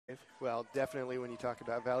Well, definitely when you talk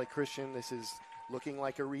about Valley Christian, this is looking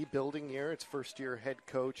like a rebuilding year. It's first-year head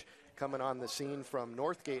coach coming on the scene from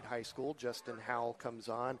Northgate High School. Justin Howell comes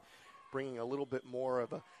on, bringing a little bit more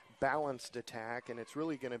of a balanced attack, and it's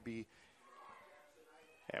really going to be.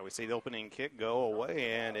 Yeah, we see the opening kick go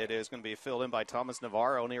away, and it is going to be filled in by Thomas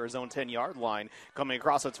Navarro near his own 10-yard line. Coming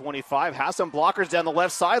across the 25, has some blockers down the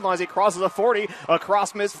left sideline as he crosses the 40,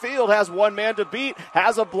 across midfield, has one man to beat,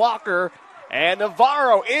 has a blocker, and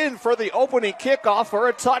Navarro in for the opening kickoff for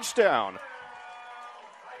a touchdown.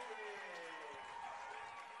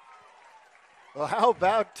 Well, how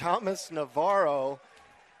about Thomas Navarro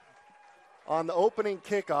on the opening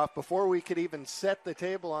kickoff before we could even set the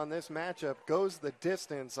table on this matchup, goes the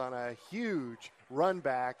distance on a huge run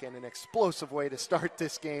back and an explosive way to start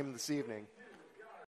this game this evening.